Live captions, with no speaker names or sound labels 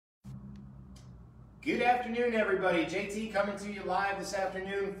Good afternoon, everybody. JT coming to you live this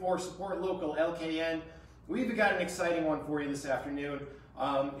afternoon for Support Local LKN. We've got an exciting one for you this afternoon.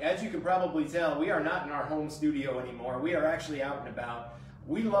 As you can probably tell, we are not in our home studio anymore. We are actually out and about.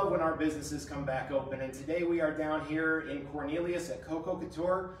 We love when our businesses come back open, and today we are down here in Cornelius at CoCo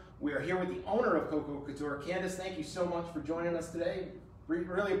Couture. We are here with the owner of CoCo Couture. Candace, thank you so much for joining us today. We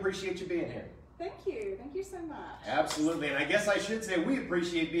really appreciate you being here. Thank you so much. Absolutely, and I guess I should say we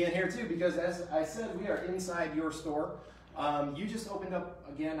appreciate being here too, because as I said, we are inside your store. You just opened up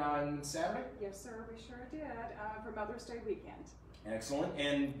again on Saturday? Yes, sir, we sure did, for Mother's Day weekend. Excellent,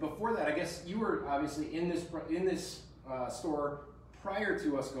 and before that, I guess you were obviously in this store prior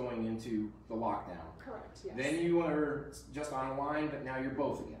to us going into the lockdown. Correct, yes. Then you were just online, but now you're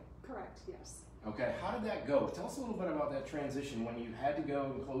both again. Correct, yes. Okay, how did that go? Tell us a little bit about that transition when you had to go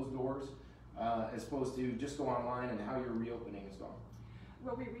and close doors, as opposed to just go online, and how your reopening is going.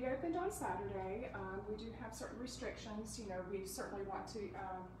 Well, we reopened on Saturday. We do have certain restrictions. You know, we certainly want to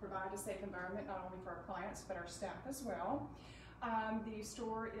provide a safe environment, not only for our clients, but our staff as well. The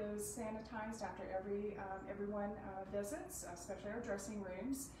store is sanitized after everyone visits, especially our dressing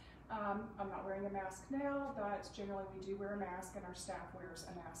rooms. I'm not wearing a mask now, but generally we do wear a mask, and our staff wears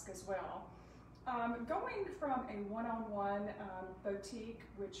a mask as well. Going from a one-on-one boutique,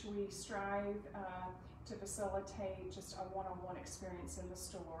 which we strive to facilitate just a one-on-one experience in the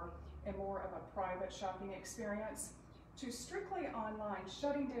store and more of a private shopping experience, to strictly online,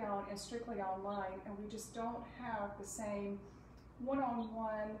 shutting down and strictly online, and we just don't have the same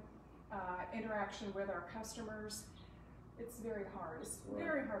one-on-one interaction with our customers. It's very hard. It's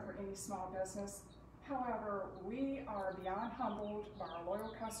very hard for any small business. However, we are beyond humbled by our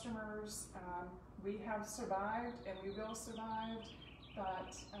loyal customers. We have survived and we will survive,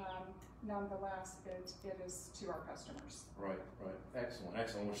 but nonetheless, it is to our customers. Right.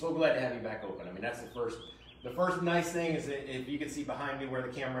 Excellent. We're so glad to have you back open. I mean, that's the first nice thing is that if you can see behind me where the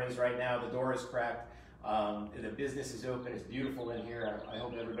camera is right now, the door is cracked. The business is open. It's beautiful in here. I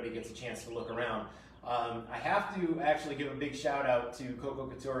hope everybody gets a chance to look around. I have to actually give a big shout out to CoCo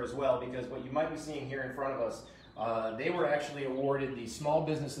Couture as well, because what you might be seeing here in front of us, they were actually awarded the Small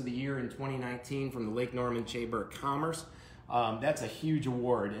Business of the Year in 2019 from the Lake Norman Chamber of Commerce. That's a huge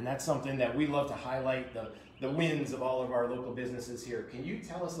award, and that's something that we love to highlight, the wins of all of our local businesses here. Can you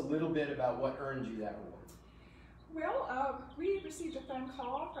tell us a little bit about what earned you that award? Well, we received a phone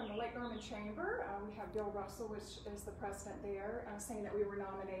call from the Lake Norman Chamber. We have Bill Russell, which is the president there, saying that we were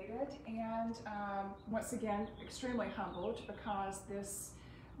nominated, and once again, extremely humbled, because this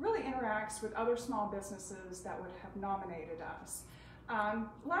really interacts with other small businesses that would have nominated us.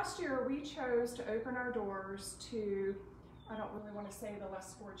 Last year, we chose to open our doors to, I don't really want to say the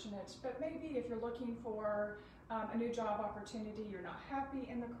less fortunate, but maybe if you're looking for a new job opportunity, you're not happy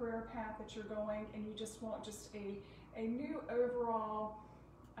in the career path that you're going, and you just want just a new overall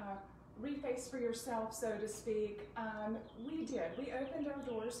reface for yourself, so to speak. We did. We opened our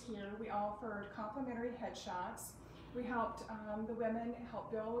doors here. We offered complimentary headshots. We helped the women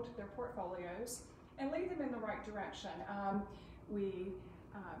help build their portfolios and lead them in the right direction. We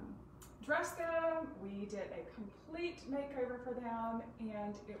dressed them, we did a complete makeover for them,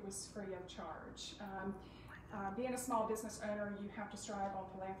 and it was free of charge. Being a small business owner, you have to strive on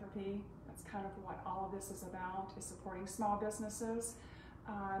philanthropy. That's kind of what all of this is about, is supporting small businesses.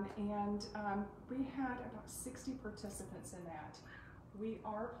 We had about 60 participants in that. We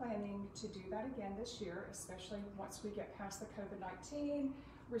are planning to do that again this year, especially once we get past the COVID-19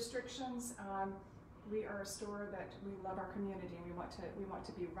 restrictions. We are a store that we love our community, and we want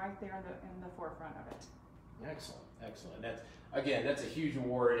to be right there in the forefront of it. Excellent. That's a huge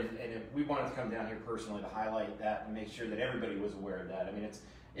award, and we wanted to come down here personally to highlight that and make sure that everybody was aware of that. I mean,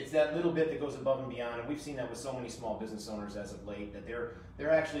 it's that little bit that goes above and beyond, and we've seen that with so many small business owners as of late, that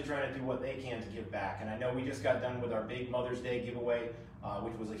they're actually trying to do what they can to give back. And I know we just got done with our big Mother's Day giveaway,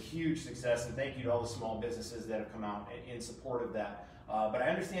 which was a huge success, and thank you to all the small businesses that have come out in support of that. But I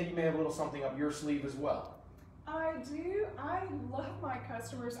understand you may have a little something up your sleeve as well. I do. I love my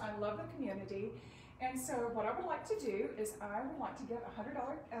customers. I love the community. And so what I would like to do is I would like to give a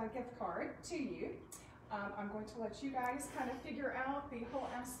 $100 gift card to you. I'm going to let you guys kind of figure out the whole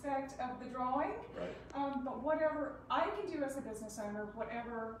aspect of the drawing. Right. But whatever I can do as a business owner,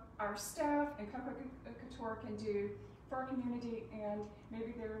 whatever our staff and CoCo Couture can do for our community, and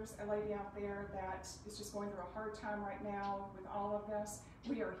maybe there's a lady out there that is just going through a hard time right now with all of this,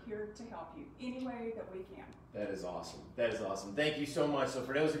 we are here to help you any way that we can. That is awesome. Thank you so much. So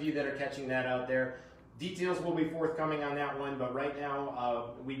for those of you that are catching that out there, details will be forthcoming on that one, but right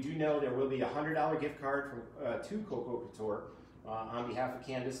now we do know there will be a $100 gift card from to CoCo Couture on behalf of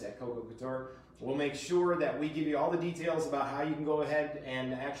Candace at CoCo Couture. We'll make sure that we give you all the details about how you can go ahead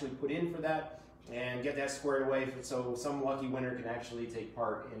and actually put in for that and get that squared away so some lucky winner can actually take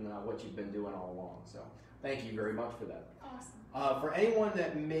part in what you've been doing all along. So thank you very much for that. Awesome. For anyone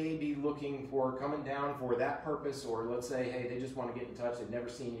that may be looking for coming down for that purpose, or let's say, hey, they just want to get in touch, they've never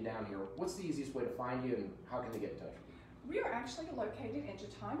seen you down here, what's the easiest way to find you and how can they get in touch with you? We are actually located in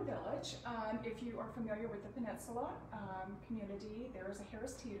Jaton Village. If you are familiar with the Peninsula community, there is a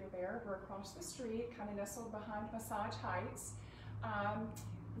Harris Teeter there. We're across the street, kind of nestled behind Massage Heights.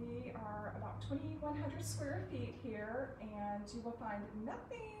 We are about 2,100 square feet here, and you will find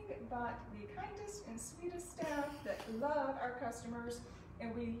nothing but the kindest and sweetest staff that love our customers,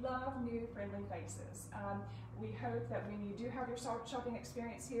 and we love new friendly faces. We hope that when you do have your shopping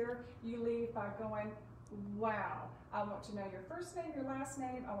experience here, you leave by going, wow, I want to know your first name, your last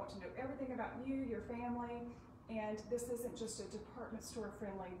name, I want to know everything about you, your family, and this isn't just a department store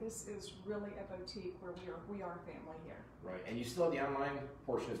friendly, this is really a boutique where we are family here. Right, and you still have the online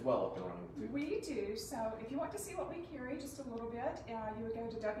portion as well up and running too? We do, so if you want to see what we carry just a little bit, you would go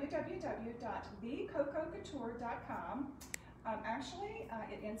to www.thecococouture.com. Actually,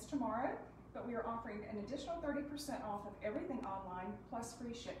 it ends tomorrow, but we are offering an additional 30% off of everything online plus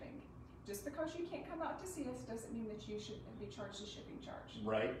free shipping. Just because you can't come out to see us doesn't mean that you should be charged a shipping charge.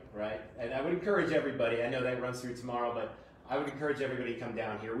 Right, right. And I would encourage everybody, I know that runs through tomorrow, but I would encourage everybody to come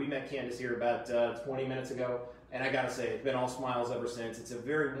down here. We met Candace here about 20 minutes ago, and I gotta say, it's been all smiles ever since. It's a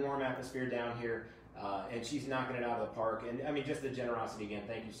very warm atmosphere down here, and she's knocking it out of the park. And I mean, just the generosity again,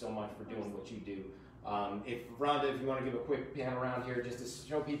 thank you so much for doing what you do. Rhonda, if you wanna give a quick pan around here just to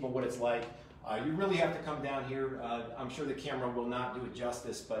show people what it's like, you really have to come down here. I'm sure the camera will not do it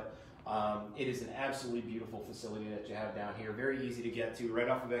justice, but it is an absolutely beautiful facility that you have down here. Very easy to get to, right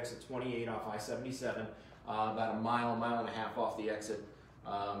off of exit 28 off I-77, about a mile and a half off the exit.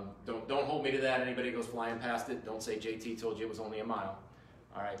 Don't hold me to that. Anybody goes flying past it, don't say JT told you it was only a mile.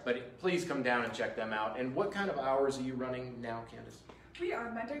 All right, but please come down and check them out. And what kind of hours are you running now, Candace? We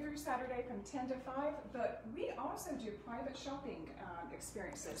are Monday through Saturday from 10 to 5, but we also do private shopping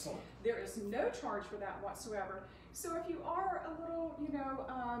experiences. Excellent. There is no charge for that whatsoever. So if you are a little,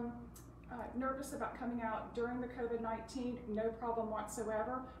 nervous about coming out during the COVID-19, no problem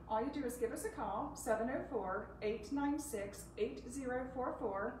whatsoever. All you do is give us a call,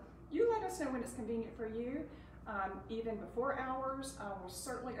 704-896-8044. You let us know when it's convenient for you. Even before hours, we'll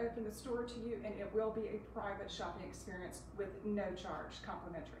certainly open the store to you, and it will be a private shopping experience with no charge,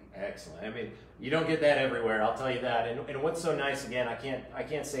 complimentary. Excellent. I mean, you don't get that everywhere, I'll tell you that. And what's so nice, again, I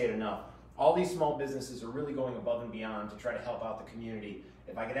can't say it enough. All these small businesses are really going above and beyond to try to help out the community.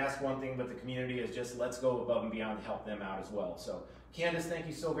 If I could ask one thing with the community is just let's go above and beyond to help them out as well. So Candace, thank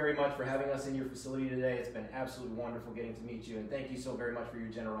you so very much for having us in your facility today. It's been absolutely wonderful getting to meet you, and thank you so very much for your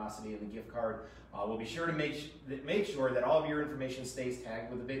generosity and the gift card. We'll be sure to make sure that all of your information stays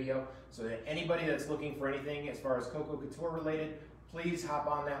tagged with the video so that anybody that's looking for anything as far as CoCo Couture related, please hop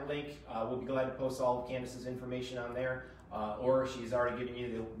on that link. We'll be glad to post all of Candace's information on there, or she's already given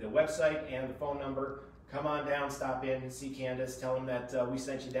you the website and the phone number. Come on down, stop in, see Candace, tell them that we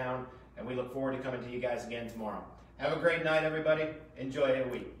sent you down, and we look forward to coming to you guys again tomorrow. Have a great night, everybody. Enjoy your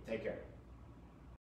week. Take care.